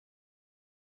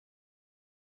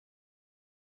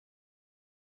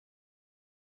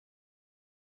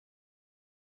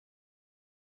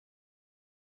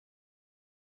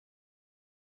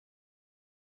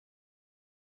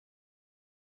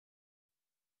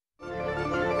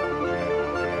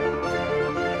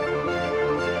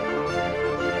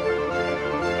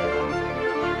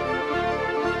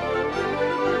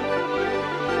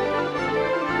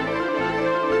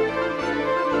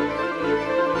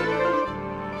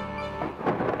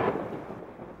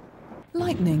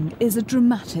Lightning is a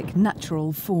dramatic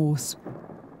natural force.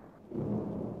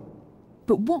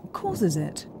 But what causes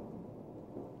it?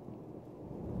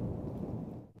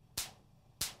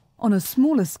 On a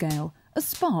smaller scale, a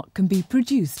spark can be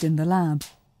produced in the lab.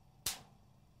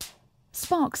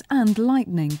 Sparks and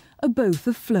lightning are both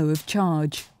a flow of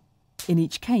charge. In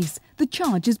each case, the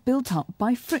charge is built up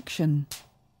by friction.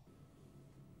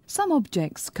 Some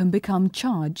objects can become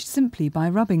charged simply by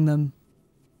rubbing them.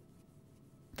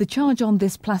 The charge on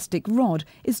this plastic rod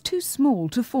is too small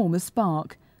to form a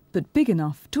spark, but big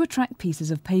enough to attract pieces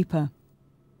of paper.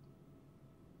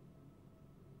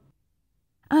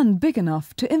 And big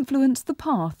enough to influence the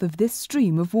path of this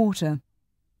stream of water.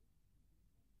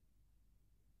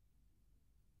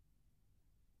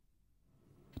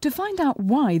 To find out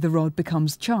why the rod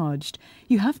becomes charged,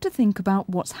 you have to think about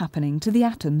what's happening to the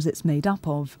atoms it's made up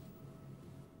of.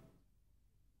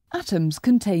 Atoms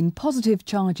contain positive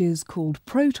charges called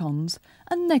protons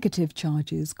and negative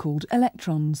charges called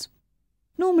electrons.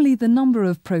 Normally the number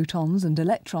of protons and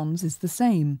electrons is the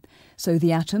same, so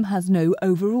the atom has no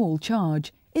overall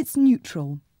charge, it's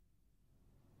neutral.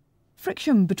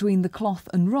 Friction between the cloth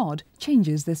and rod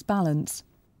changes this balance.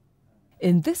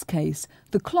 In this case,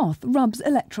 the cloth rubs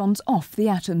electrons off the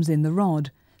atoms in the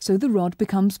rod, so the rod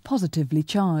becomes positively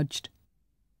charged.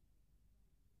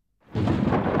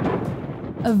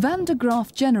 A Van de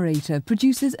Graaff generator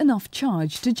produces enough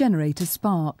charge to generate a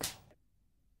spark.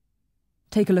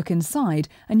 Take a look inside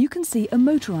and you can see a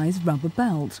motorised rubber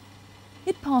belt.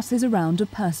 It passes around a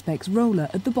perspex roller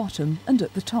at the bottom and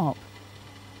at the top.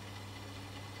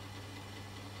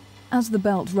 As the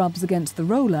belt rubs against the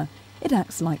roller, it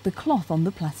acts like the cloth on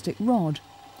the plastic rod.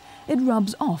 It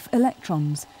rubs off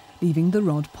electrons, leaving the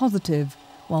rod positive,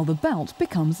 while the belt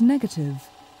becomes negative.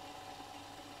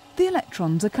 The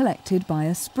electrons are collected by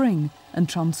a spring and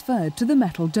transferred to the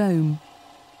metal dome.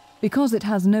 Because it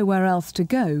has nowhere else to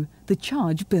go, the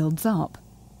charge builds up.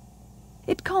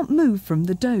 It can't move from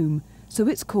the dome, so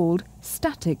it's called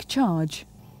static charge.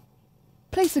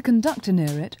 Place a conductor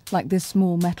near it, like this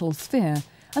small metal sphere,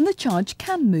 and the charge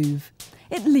can move.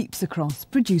 It leaps across,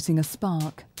 producing a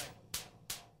spark.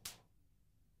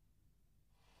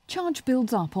 Charge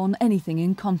builds up on anything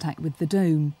in contact with the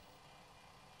dome.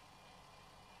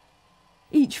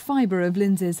 Each fibre of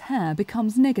Lindsay's hair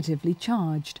becomes negatively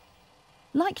charged.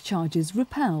 Like charges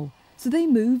repel, so they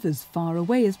move as far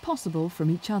away as possible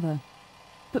from each other.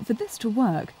 But for this to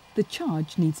work, the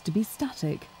charge needs to be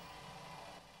static.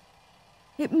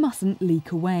 It mustn't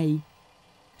leak away.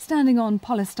 Standing on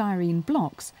polystyrene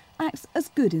blocks acts as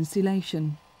good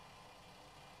insulation.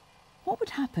 What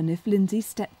would happen if Lindsay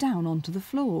stepped down onto the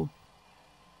floor?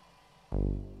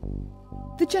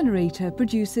 The generator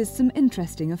produces some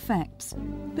interesting effects,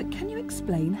 but can you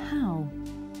explain how?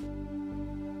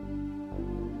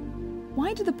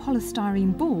 Why do the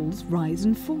polystyrene balls rise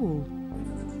and fall?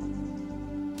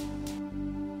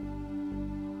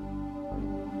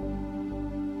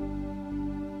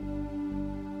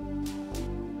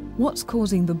 What's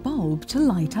causing the bulb to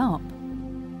light up?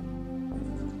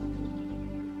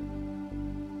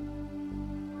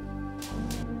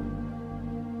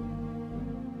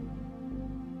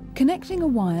 Connecting a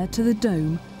wire to the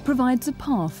dome provides a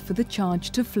path for the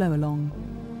charge to flow along.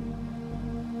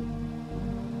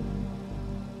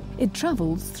 It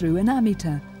travels through an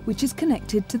ammeter, which is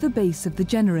connected to the base of the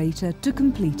generator to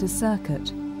complete a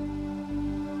circuit.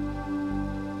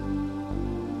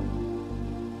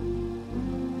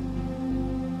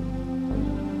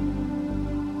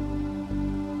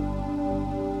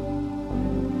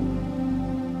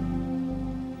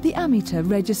 The ammeter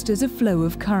registers a flow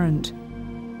of current.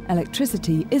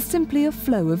 Electricity is simply a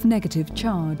flow of negative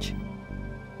charge.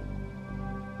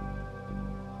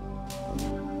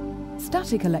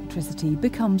 Static electricity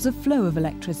becomes a flow of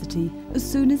electricity as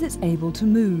soon as it's able to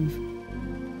move.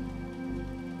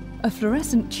 A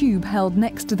fluorescent tube held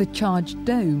next to the charged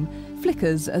dome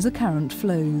flickers as a current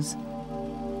flows.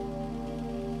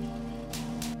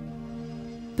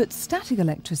 But static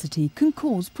electricity can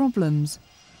cause problems.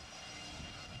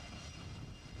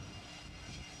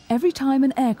 Every time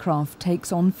an aircraft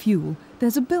takes on fuel,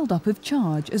 there's a build-up of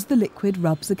charge as the liquid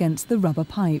rubs against the rubber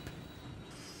pipe.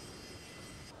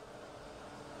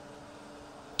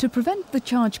 To prevent the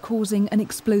charge causing an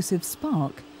explosive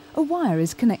spark, a wire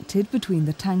is connected between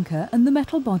the tanker and the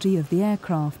metal body of the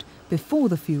aircraft before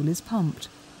the fuel is pumped.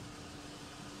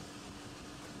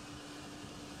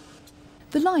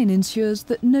 The line ensures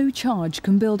that no charge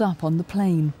can build up on the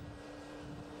plane.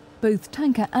 Both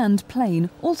tanker and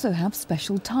plane also have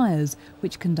special tyres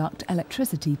which conduct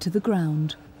electricity to the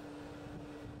ground.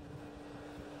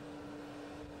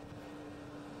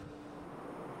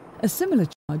 A similar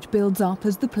charge builds up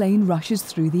as the plane rushes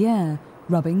through the air,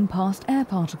 rubbing past air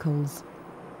particles.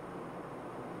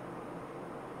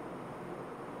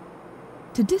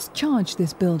 To discharge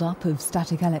this build-up of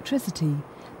static electricity,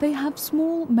 they have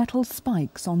small metal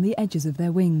spikes on the edges of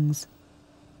their wings.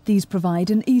 These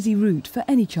provide an easy route for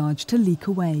any charge to leak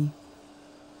away.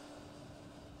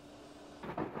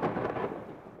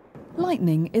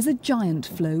 Lightning is a giant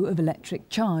flow of electric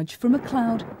charge from a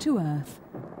cloud to Earth.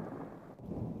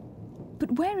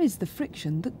 But where is the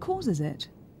friction that causes it?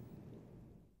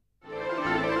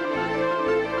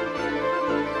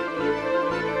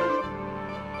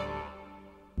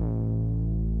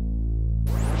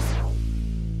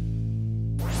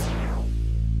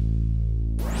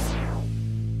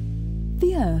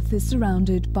 The Earth is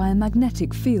surrounded by a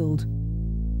magnetic field.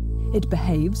 It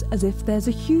behaves as if there's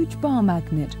a huge bar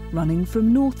magnet running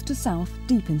from north to south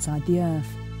deep inside the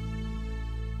Earth.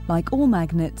 Like all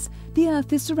magnets, the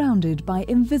Earth is surrounded by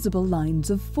invisible lines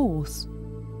of force.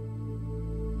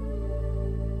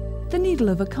 The needle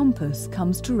of a compass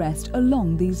comes to rest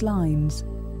along these lines.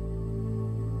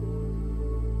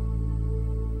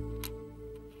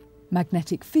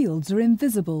 Magnetic fields are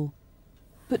invisible,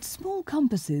 but small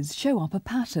compasses show up a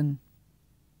pattern.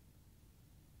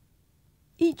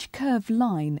 Each curved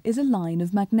line is a line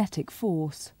of magnetic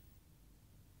force.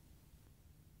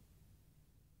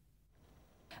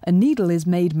 A needle is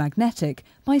made magnetic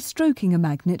by stroking a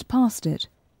magnet past it.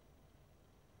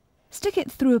 Stick it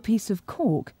through a piece of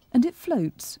cork and it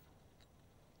floats.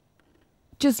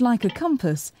 Just like a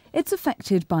compass, it's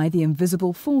affected by the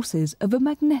invisible forces of a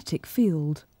magnetic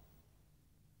field.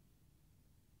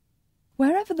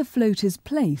 Wherever the float is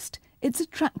placed, it's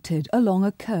attracted along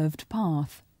a curved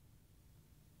path.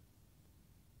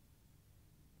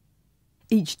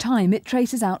 Each time it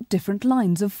traces out different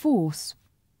lines of force.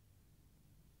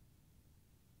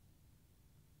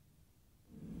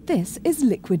 This is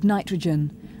liquid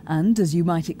nitrogen, and as you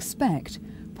might expect,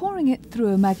 pouring it through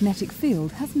a magnetic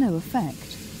field has no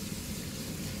effect.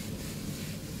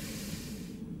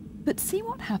 But see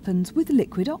what happens with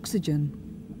liquid oxygen.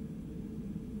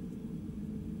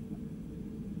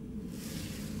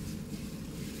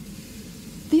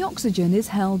 The oxygen is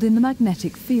held in the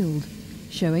magnetic field,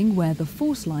 showing where the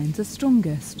force lines are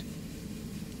strongest.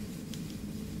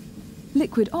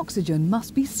 Liquid oxygen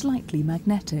must be slightly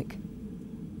magnetic.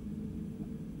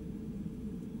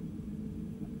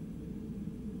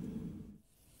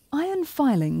 Iron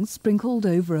filings sprinkled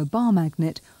over a bar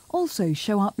magnet also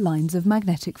show up lines of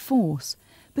magnetic force,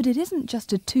 but it isn't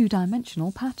just a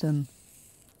two-dimensional pattern.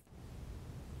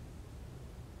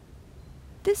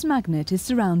 This magnet is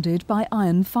surrounded by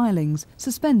iron filings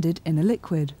suspended in a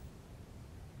liquid.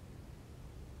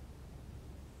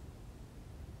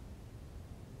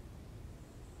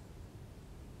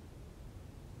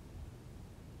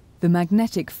 The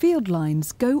magnetic field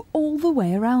lines go all the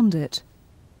way around it.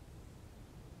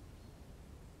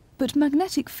 But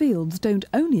magnetic fields don't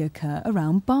only occur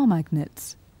around bar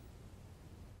magnets.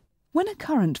 When a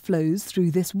current flows through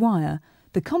this wire,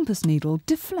 the compass needle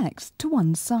deflects to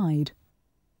one side.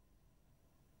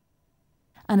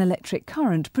 An electric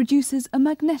current produces a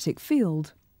magnetic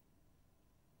field.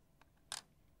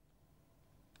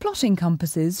 Plotting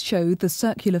compasses show the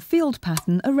circular field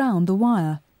pattern around the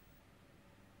wire.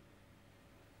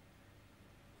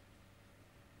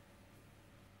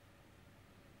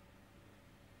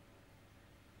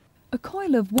 A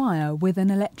coil of wire with an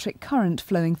electric current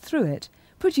flowing through it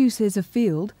produces a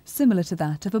field similar to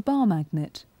that of a bar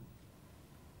magnet.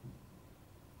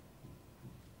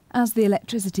 As the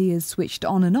electricity is switched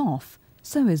on and off,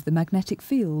 so is the magnetic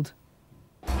field.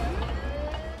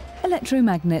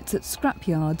 Electromagnets at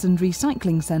scrapyards and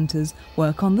recycling centres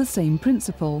work on the same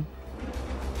principle.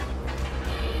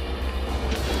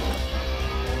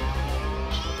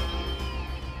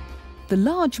 The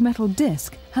large metal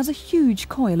disc has a huge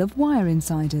coil of wire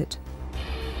inside it.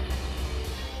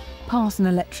 Pass an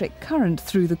electric current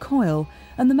through the coil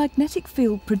and the magnetic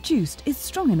field produced is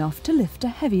strong enough to lift a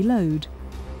heavy load.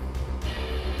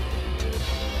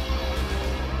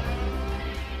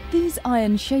 These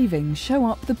iron shavings show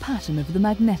up the pattern of the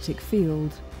magnetic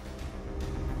field.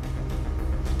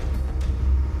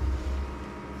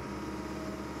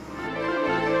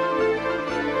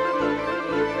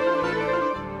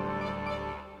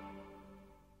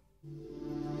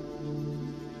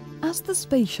 As the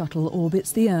space shuttle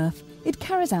orbits the Earth, it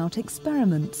carries out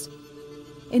experiments.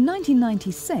 In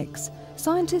 1996,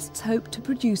 scientists hoped to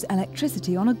produce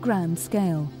electricity on a grand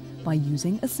scale by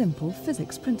using a simple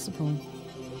physics principle.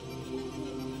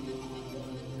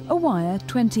 A wire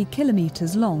 20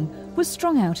 kilometres long was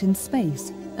strung out in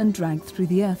space and dragged through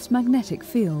the Earth's magnetic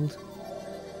field.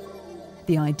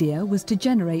 The idea was to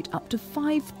generate up to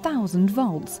 5,000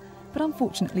 volts, but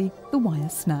unfortunately the wire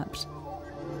snapped.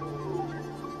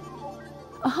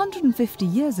 150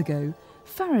 years ago,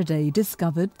 Faraday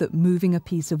discovered that moving a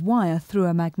piece of wire through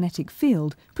a magnetic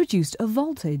field produced a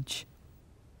voltage.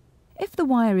 If the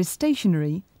wire is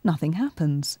stationary, nothing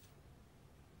happens.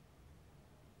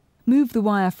 Move the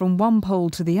wire from one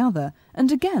pole to the other,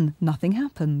 and again nothing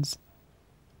happens.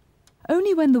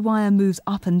 Only when the wire moves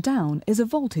up and down is a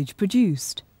voltage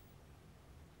produced.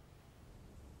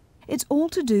 It's all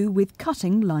to do with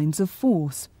cutting lines of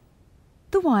force.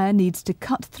 The wire needs to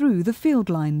cut through the field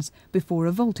lines before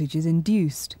a voltage is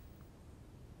induced.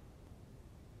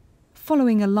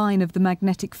 Following a line of the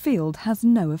magnetic field has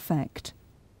no effect.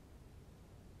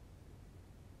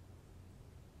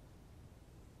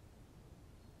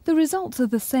 The results are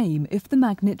the same if the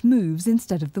magnet moves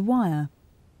instead of the wire.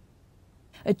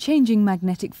 A changing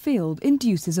magnetic field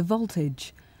induces a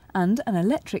voltage, and an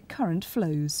electric current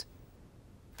flows.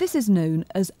 This is known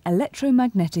as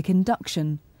electromagnetic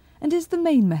induction, and is the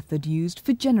main method used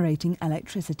for generating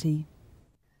electricity.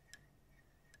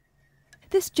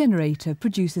 This generator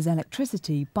produces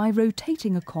electricity by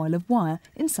rotating a coil of wire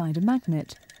inside a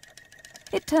magnet.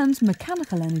 It turns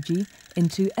mechanical energy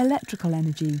into electrical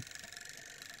energy.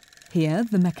 Here,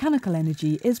 the mechanical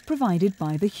energy is provided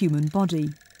by the human body.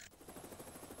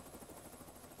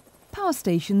 Power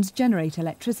stations generate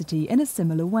electricity in a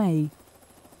similar way.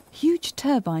 Huge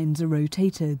turbines are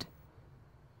rotated.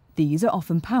 These are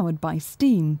often powered by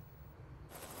steam.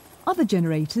 Other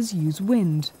generators use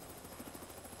wind.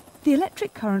 The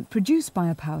electric current produced by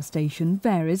a power station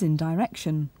varies in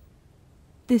direction.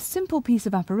 This simple piece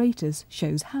of apparatus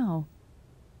shows how.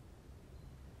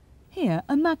 Here,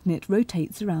 a magnet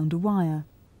rotates around a wire.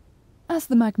 As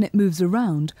the magnet moves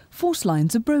around, force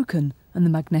lines are broken and the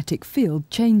magnetic field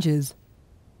changes.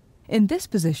 In this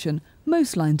position,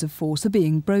 most lines of force are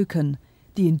being broken.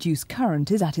 The induced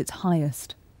current is at its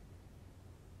highest.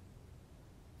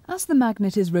 As the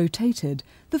magnet is rotated,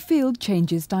 the field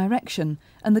changes direction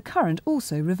and the current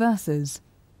also reverses.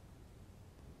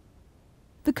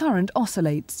 The current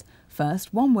oscillates,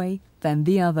 first one way, then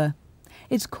the other.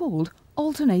 It's called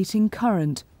alternating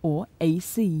current, or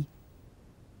AC.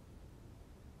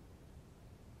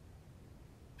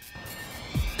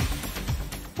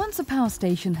 Once a power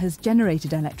station has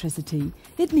generated electricity,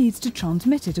 it needs to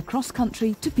transmit it across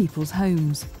country to people's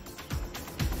homes.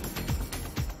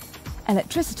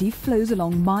 Electricity flows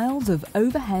along miles of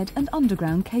overhead and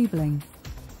underground cabling.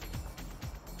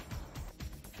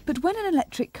 But when an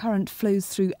electric current flows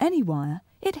through any wire,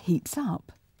 it heats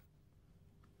up.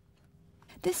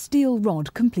 This steel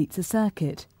rod completes a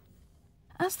circuit.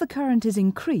 As the current is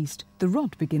increased, the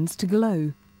rod begins to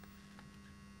glow.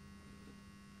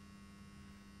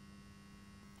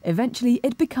 Eventually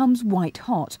it becomes white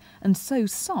hot and so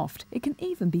soft it can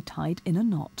even be tied in a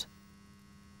knot.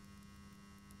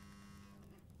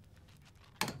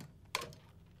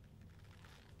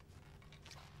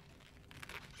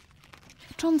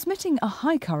 Transmitting a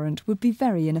high current would be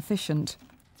very inefficient.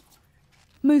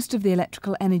 Most of the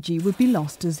electrical energy would be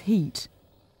lost as heat.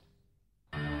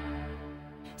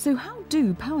 So how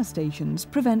do power stations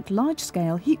prevent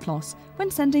large-scale heat loss when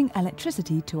sending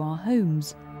electricity to our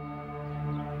homes?